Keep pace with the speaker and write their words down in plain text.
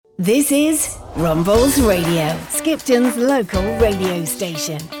This is Rombalds Radio, Skipton's local radio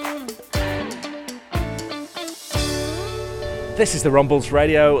station. This is the Rombalds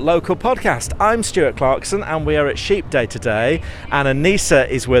Radio local podcast. I'm Stuart Clarkson and we are at Sheep Day today, and Anisa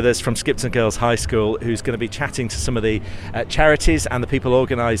is with us from Skipton Girls High School, who's going to be chatting to some of the charities and the people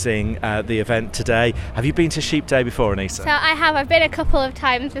organising the event today. Have you been to Sheep Day before, Anisa? So I have. I've been a couple of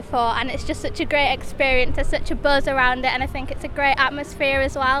times before, and it's just such a great experience. There's such a buzz around it, and I think it's a great atmosphere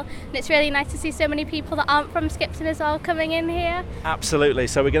as well, and it's really nice to see so many people that aren't from Skipton as well coming in here. Absolutely.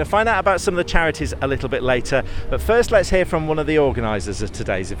 So we're going to find out about some of the charities a little bit later, but first let's hear from one of the organisers of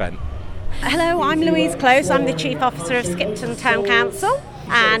today's event. Hello, I'm Louise Close. I'm the Chief Officer of Skipton Town Council,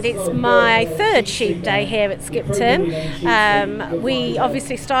 and it's my third Sheep Day here at Skipton. We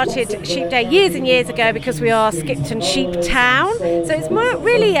obviously started Sheep Day years and years ago because we are Skipton Sheep Town, so it's more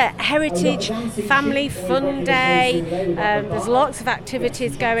really a heritage family fun day. There's lots of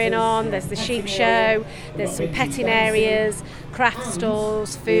activities going on. There's the sheep show, there's some petting areas, craft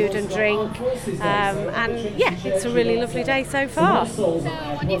stalls, food and drink, and yeah, it's a really lovely day so far. So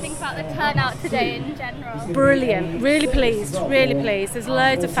what do you think about the turnout today in general? Brilliant, really pleased. There's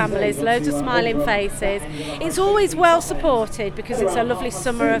loads of families, loads of smiling faces. It's always well supported because it's a lovely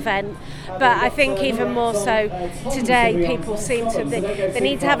summer event, but I think even more so today people seem to, they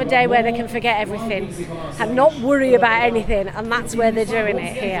need to have a day where they can forget everything and not worry about anything, and that's where they're doing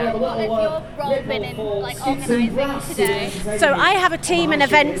it here. So what has your role been in organising today? So I have a team, an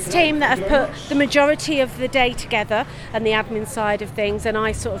events team, that have put the majority of the day together and the admin side of things, and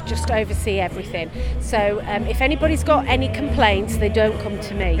I sort of just oversee everything. So if anybody's got any complaints, they don't come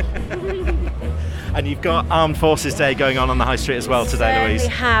to me. And you've got Armed Forces Day going on the High Street as well today, Louise. We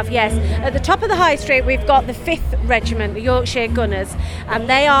have, yes. At the top of the High Street we've got the 5th Regiment, the Yorkshire Gunners, and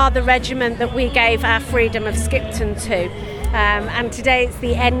they are the regiment that we gave our freedom of Skipton to. And today it's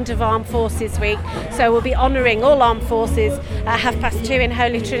the end of Armed Forces Week, so we'll be honouring all Armed Forces at 2:30 in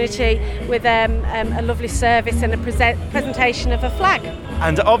Holy Trinity with a lovely service and a presentation of a flag.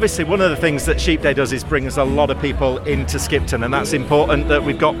 And obviously one of the things that Sheep Day does is brings a lot of people into Skipton, and that's important that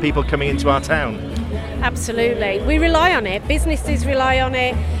we've got people coming into our town. Absolutely, we rely on it, businesses rely on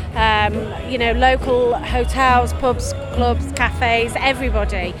it, local hotels, pubs, clubs, cafes,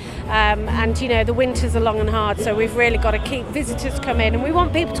 everybody. And the winters are long and hard, so we've really got to keep visitors coming, and we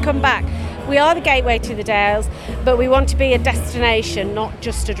want people to come back. We are the gateway to the Dales, but we want to be a destination, not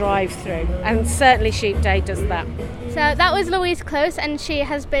just a drive-through, and certainly Sheep Day does that. So that was Louise Close, and she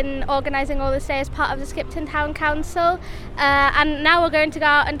has been organising all this day as part of the Skipton Town Council, and now we're going to go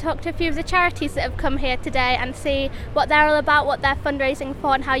out and talk to a few of the charities that have come here today and see what they're all about, what they're fundraising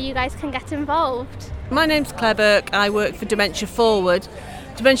for, and how you guys can get involved. My name's Claire Burke. I work for Dementia Forward.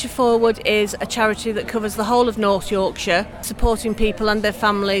 Dementia Forward is a charity that covers the whole of North Yorkshire, supporting people and their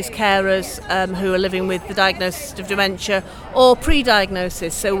families, carers who are living with the diagnosis of dementia or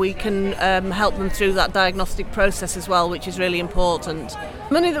pre-diagnosis, so we can help them through that diagnostic process as well, which is really important.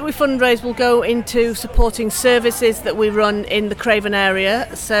 Money that we fundraise will go into supporting services that we run in the Craven area,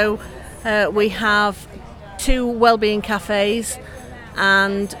 so we have 2 wellbeing cafes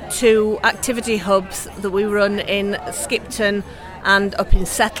and 2 activity hubs that we run in Skipton and up in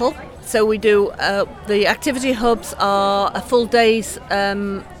Settle. So we do, the activity hubs are a full day's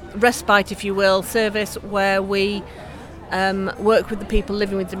respite, if you will, service where we work with the people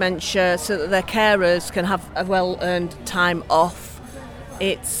living with dementia so that their carers can have a well-earned time off.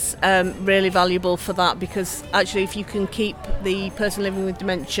 It's really valuable for that, because actually if you can keep the person living with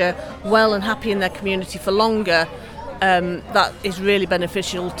dementia well and happy in their community for longer, that is really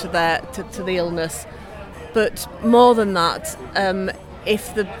beneficial to the illness. But more than that,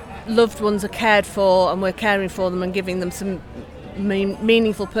 if the loved ones are cared for and we're caring for them and giving them some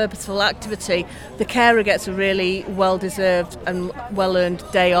meaningful, purposeful activity, the carer gets a really well-deserved and well-earned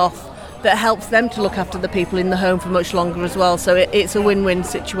day off that helps them to look after the people in the home for much longer as well. So it's a win-win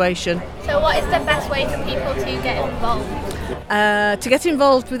situation. So what is the best way for people to get involved? To get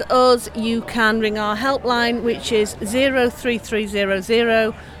involved with us, you can ring our helpline, which is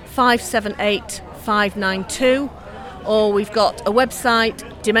 03300 578 592, or we've got a website,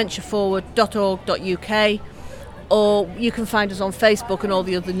 dementiaforward.org.uk, or you can find us on Facebook and all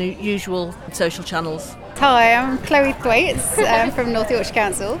the other usual social channels. Hi, I'm Chloe Thwaites from North Yorkshire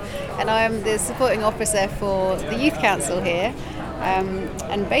Council, and I'm the supporting officer for the Youth Council here.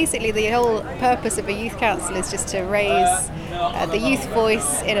 And basically the whole purpose of a youth council is just to raise the youth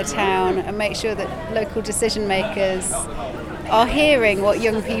voice in a town and make sure that local decision makers are hearing what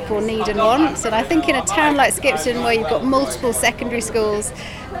young people need and want. And I think in a town like Skipton, where you've got multiple secondary schools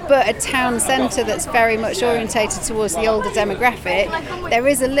but a town centre that's very much orientated towards the older demographic, there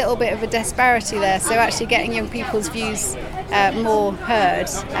is a little bit of a disparity there. So actually getting young people's views more heard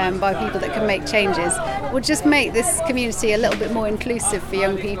by people that can make changes would just make this community a little bit more inclusive for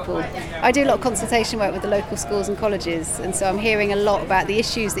young people. I do a lot of consultation work with the local schools and colleges, and so I'm hearing a lot about the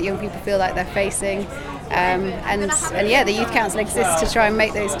issues that young people feel like they're facing. And the Youth Council exists to try and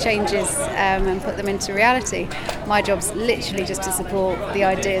make those changes and put them into reality. My job's literally just to support the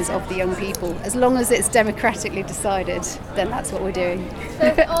ideas of the young people. As long as it's democratically decided, then that's what we're doing. So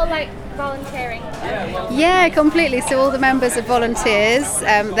it's all like volunteering? Yeah, completely. So all the members are volunteers.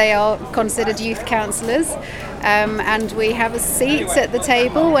 They are considered youth councillors. And we have a seat at the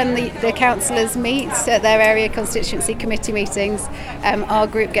table when the councillors meet at their area constituency committee meetings. Our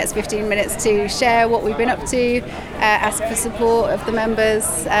group gets 15 minutes to share what we've been up to, ask for support of the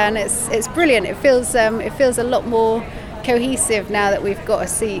members, and it's brilliant. It feels a lot more cohesive now that we've got a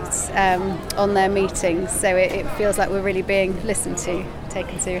seat on their meetings, so it feels like we're really being listened to,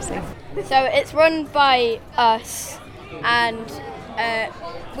 taken seriously. So it's run by us, and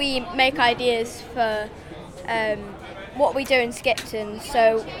we make ideas for what we do in Skipton.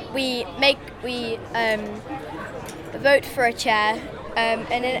 So we vote for a chair,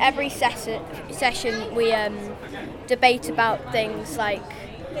 and in every session we debate about things like,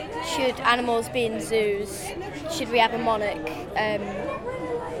 should animals be in zoos, should we have a monarch, and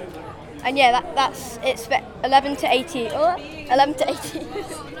yeah, that's it's 11 to 18.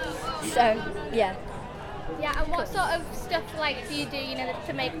 So yeah. Yeah, and what sort of stuff do you do,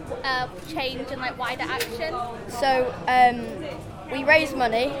 to make change and wider action? So we raise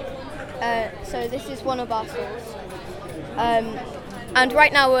money. So this is one of our stalls. And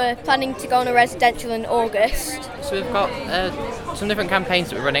right now we're planning to go on a residential in August. So we've got some different campaigns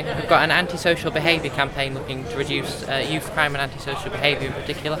that we're running. We've got an antisocial behaviour campaign looking to reduce youth crime and antisocial behaviour in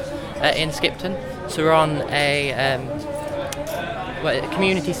particular in Skipton. So we're on a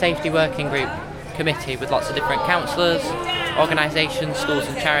community safety working group committee with lots of different councillors, organisations, schools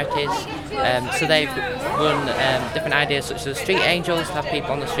and charities. So they've run different ideas such as street angels, to have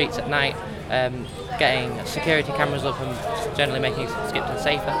people on the streets at night, getting security cameras up and generally making Skipton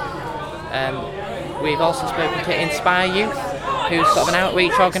safer. We've also spoken to Inspire Youth, who's sort of an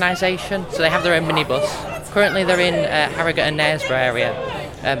outreach organisation, so they have their own minibus. Currently they're in Harrogate and Knaresborough area,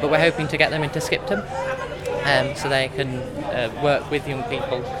 but we're hoping to get them into Skipton so they can work with young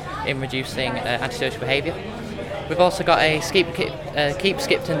people in reducing antisocial behaviour. We've also got a Keep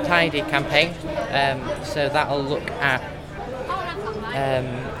Skipton Tidy campaign, so that'll look at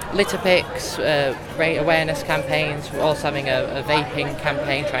litter picks, rate awareness campaigns. We're also having a vaping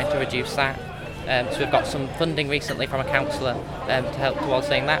campaign trying to reduce that. So we've got some funding recently from a councillor to help towards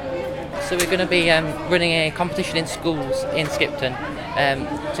doing that. So we're going to be running a competition in schools in Skipton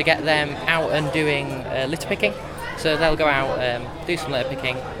to get them out and doing litter picking. So they'll go out, do some litter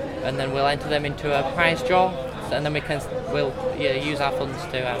picking, and then we'll enter them into a prize draw, and then we'll use our funds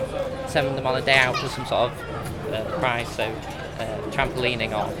to send them on a day out for some sort of prize, so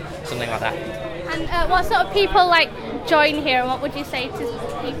trampolining or something like that. And what sort of people join here, and what would you say to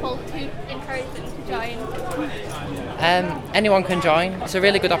people to encourage them to join? Anyone can join. It's a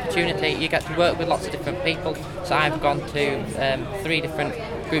really good opportunity. You get to work with lots of different people. So I've gone to 3 different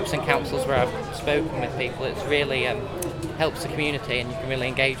groups and councils where I've spoken with people. It's really helps the community, and you can really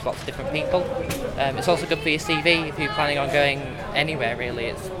engage lots of different people. It's also good for your CV if you're planning on going anywhere really.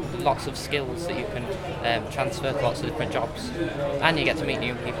 It's lots of skills that you can transfer to lots of different jobs, and you get to meet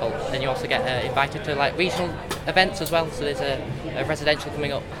new people, and you also get invited to regional events as well. So there's a residential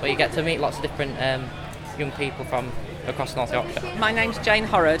coming up where you get to meet lots of different young people from across North Yorkshire. My name's Jane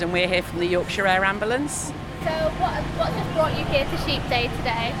Horrod, and we're here from the Yorkshire Air Ambulance. So what just brought you here to Sheep Day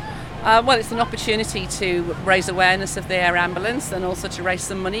today? Well, it's an opportunity to raise awareness of the Air Ambulance and also to raise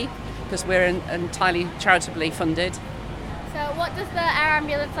some money, because we're entirely charitably funded. So what does the Air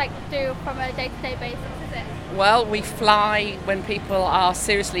Ambulance do from a day-to-day basis, is it? Well, we fly when people are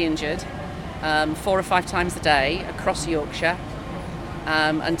seriously injured 4 or 5 times a day across Yorkshire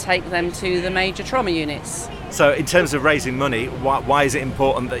and take them to the major trauma units. So in terms of raising money, why is it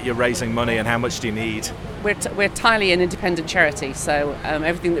important that you're raising money, and how much do you need? We're entirely an independent charity, so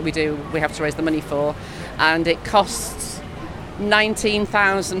everything that we do we have to raise the money for, and it costs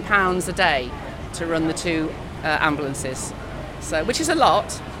 £19,000 a day to run the 2 ambulances, so which is a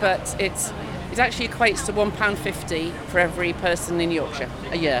lot, but it actually equates to £1.50 for every person in Yorkshire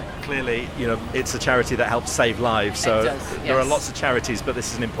a year. Clearly, it's a charity that helps save lives, so it does, yes. There are lots of charities, but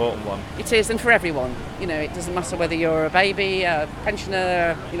this is an important one. It is, and for everyone. It doesn't matter whether you're a baby, a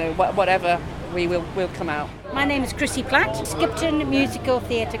pensioner, whatever. we'll come out. My name is Chrissy Platt, Skipton Musical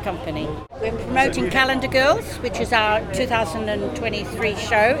Theatre Company. We're promoting Calendar Girls, which is our 2023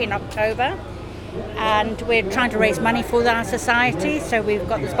 show in October. And we're trying to raise money for our society, so we've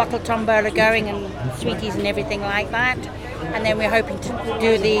got this bottle tombola going and sweeties and everything like that. And then we're hoping to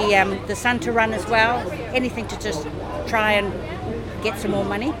do the Santa run as well, anything to just try and get some more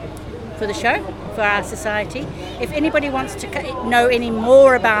money for the show, for our society. If anybody wants to know any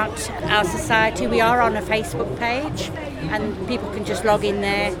more about our society, we are on a Facebook page, and people can just log in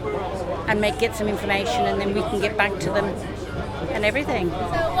there and get some information, and then we can get back to them and everything.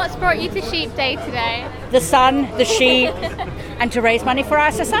 So what's brought you to Sheep Day today? The sun, the sheep, and to raise money for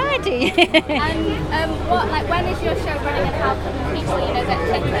our society. And when is your show running, and how can people get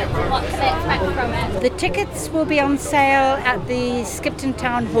tickets, and what can they expect from it? The tickets will be on sale at the Skipton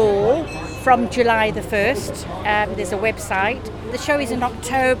Town Hall from July the 1st. There's a website. The show is in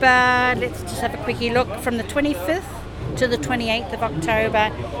October. Let's just have a quickie look. From the 25th to the 28th of October,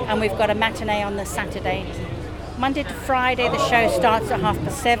 and we've got a matinee on the Saturday. Monday to Friday the show starts at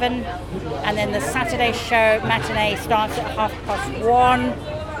 7:30, and then the Saturday show matinee starts at 1:30,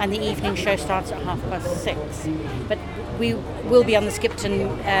 and the evening show starts at 6:30. But we will be on the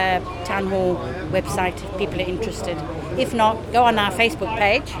Skipton Town Hall website if people are interested. If not, go on our Facebook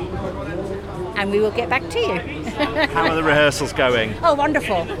page and we will get back to you. How are the rehearsals going? Oh,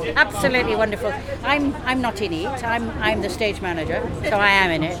 wonderful. Absolutely wonderful. I'm not in it. I'm the stage manager, so I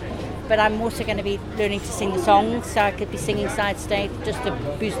am in it. But I'm also going to be learning to sing the songs, so I could be singing side stage just to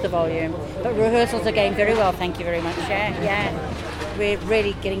boost the volume. But rehearsals are going very well, thank you very much. Yeah. We're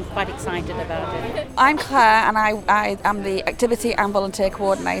really getting quite excited about it. I'm Claire, and I am the Activity and Volunteer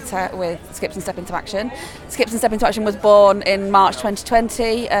Coordinator with Skipton Step Into Action. Skipton Step Into Action was born in March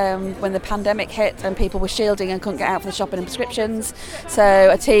 2020 when the pandemic hit and people were shielding and couldn't get out for the shopping and prescriptions. So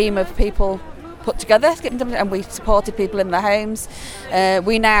a team of people put together and we supported people in their homes.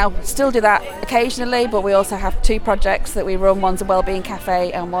 We now still do that occasionally, but we also have two projects that we run. One's a wellbeing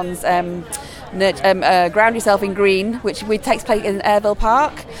cafe and one's Ground Yourself in Green, which takes place in Airville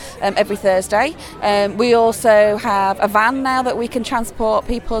Park every Thursday. We also have a van now that we can transport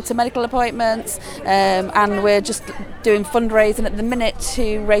people to medical appointments, and we're just doing fundraising at the minute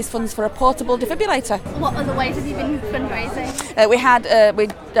to raise funds for a portable defibrillator. What other ways have you been fundraising?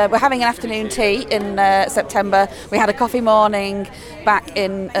 We're having an afternoon tea in September. We had a coffee morning back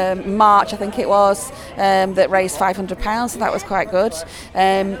in March, I think it was, that raised £500, so that was quite good.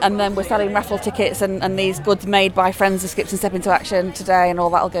 And then we're selling raffle tickets and these goods made by friends of Skipton Step Into Action today, and all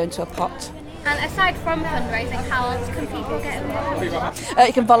that will go into a pot. And aside from fundraising, how else can people get involved?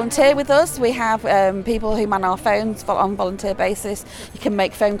 You can volunteer with us. We have people who man our phones on a volunteer basis. You can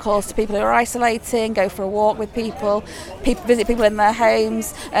make phone calls to people who are isolating, go for a walk with people, visit people in their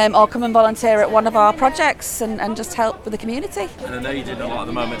homes, or come and volunteer at one of our projects and just help with the community. And I know you're doing a lot at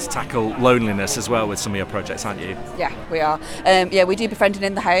the moment to tackle loneliness as well with some of your projects, aren't you? Yeah, we are. We do befriending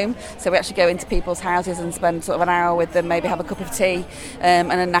in the home, so we actually go into people's houses and spend sort of an hour with them, maybe have a cup of tea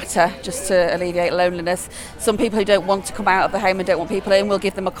and a natter just to alleviate loneliness. Some people who don't want to come out of the home and don't want people in, we'll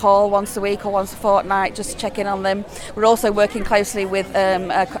give them a call once a week or once a fortnight just to check in on them. We're also working closely with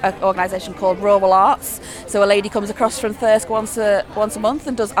an organisation called Rural Arts. So a lady comes across from Thirsk once a month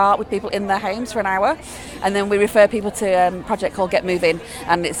and does art with people in their homes for an hour, and then we refer people to a project called Get Moving,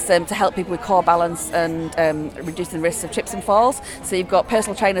 and it's to help people with core balance and reducing the risks of trips and falls. So you've got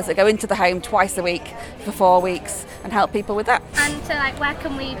personal trainers that go into the home twice a week for 4 weeks and help people with that. And so where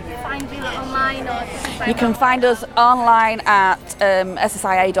can we find you online? You can find us online at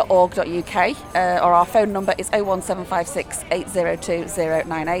ssia.org.uk, or our phone number is 01756 802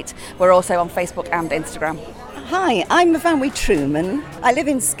 098. We're also on Facebook and Instagram. Hi, I'm Vanwy Truman. I live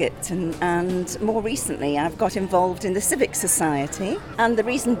in Skipton, and more recently I've got involved in the Civic Society, and the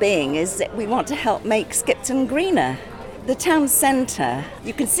reason being is that we want to help make Skipton greener. The town centre,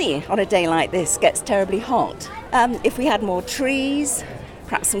 you can see on a day like this, gets terribly hot. If we had more trees,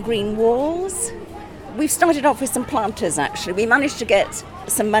 perhaps some green walls. We've started off with some planters actually. We managed to get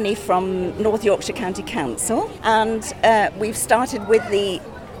some money from North Yorkshire County Council, and we've started with the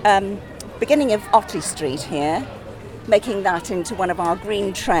beginning of Otley Street here, making that into one of our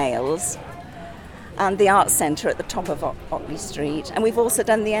green trails, and the Arts Centre at the top of Otley Street. And we've also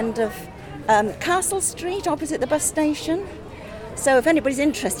done the end of Castle Street opposite the bus station. So if anybody's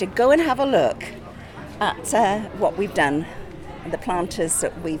interested, go and have a look at what we've done and the planters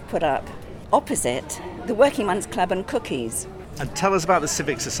that we've put up. Opposite, the Working Man's Club and Cookies. And tell us about the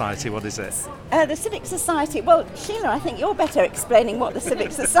Civic Society, what is it? The Civic Society, well, Sheila, I think you're better explaining what the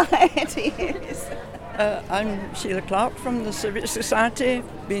Civic Society is. I'm Sheila Clark from the Civic Society.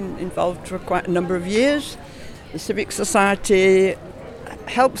 Been involved for quite a number of years. The Civic Society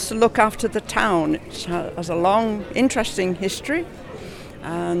helps to look after the town. It has a long, interesting history,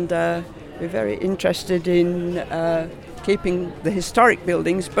 and we're very interested in keeping the historic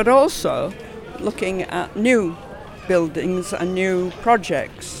buildings, but also looking at new buildings and new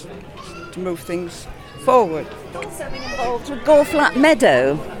projects to move things forward. Also been involved with Gore Flat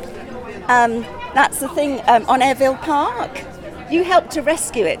Meadow. That's the thing on Airville Park. You helped to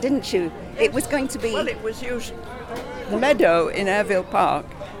rescue it, didn't you? It was going to be... Well, it was used... The meadow in Airville Park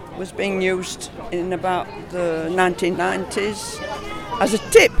was being used in about the 1990s as a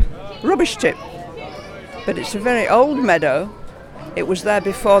tip, rubbish tip. But it's a very old meadow. It was there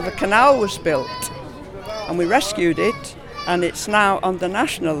before the canal was built. And we rescued it, and it's now on the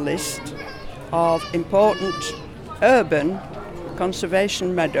national list of important urban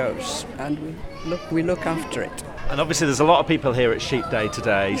conservation meadows, and we look after it. And obviously there's a lot of people here at Sheep Day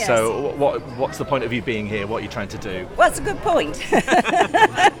today, Yes. so what's the point of you being here? What are you trying to do? Well, it's a good point.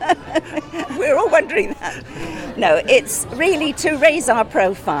 We're all wondering that. No, it's really to raise our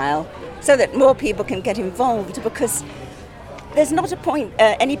profile so that more people can get involved, because there's not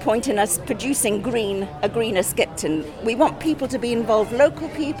any point in us producing a greener Skipton. We want people to be involved, local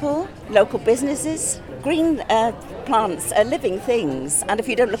people, local businesses. Green plants are living things, and if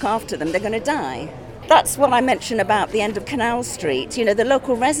you don't look after them, they're going to die. That's what I mentioned about the end of Canal Street. You know, the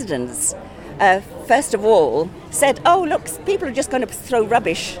local residents, first of all, said, oh, look, people are just going to throw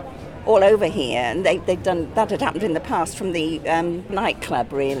rubbish all over here. And they've done that. Had happened in the past from the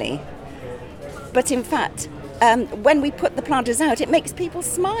nightclub, really. But in fact, when we put the planters out, it makes people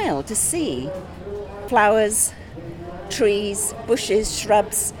smile to see flowers, trees, bushes,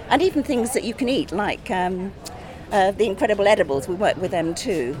 shrubs, and even things that you can eat, like the incredible edibles. We work with them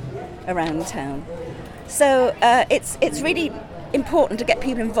too around town. So it's really important to get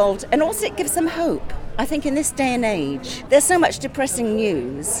people involved, and also it gives them hope. I think in this day and age, there's so much depressing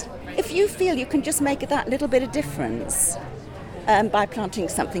news. If you feel you can just make that little bit of difference by planting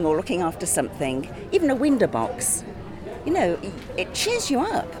something or looking after something, even a window box, you know, it cheers you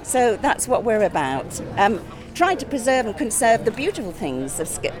up. So that's what we're about. Trying to preserve and conserve the beautiful things of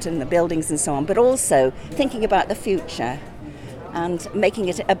Skipton, the buildings and so on, but also thinking about the future and making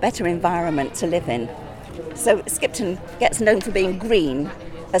it a better environment to live in. So Skipton gets known for being green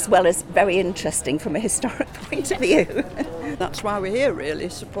as well as very interesting from a historic point of view. That's why we're here, really,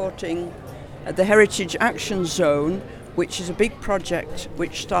 supporting the Heritage Action Zone, which is a big project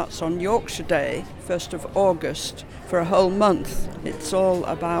which starts on Yorkshire Day, 1st of August, for a whole month. It's all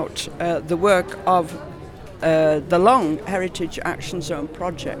about the work of the long Heritage Action Zone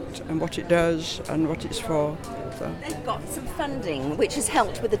project and what it does and what it's for. So. They've got some funding which has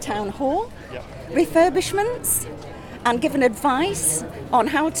helped with the town hall, refurbishments, and given advice on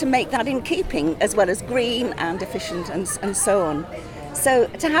how to make that in keeping as well as green and efficient and so on. So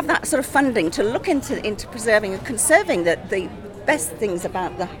to have that sort of funding to look into preserving and conserving the best things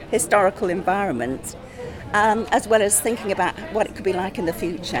about the historical environment, as well as thinking about what it could be like in the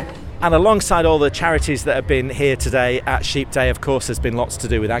future. And alongside all the charities that have been here today at Sheep Day, of course, there's been lots to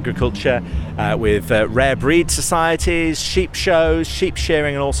do with agriculture, with rare breed societies, sheep shows, sheep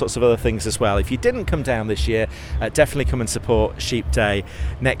shearing, and all sorts of other things as well. If you didn't come down this year, definitely come and support Sheep Day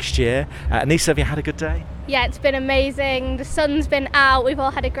next year. Anisa, have you had a good day? Yeah, it's been amazing. The sun's been out. We've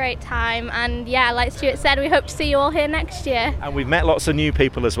all had a great time. And yeah, like Stuart said, we hope to see you all here next year. And we've met lots of new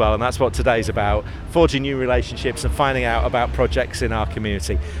people as well, and that's what today's about, forging new relationships and finding out about projects in our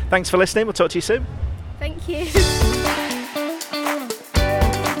community. Thanks for listening. We'll talk to you soon. Thank you.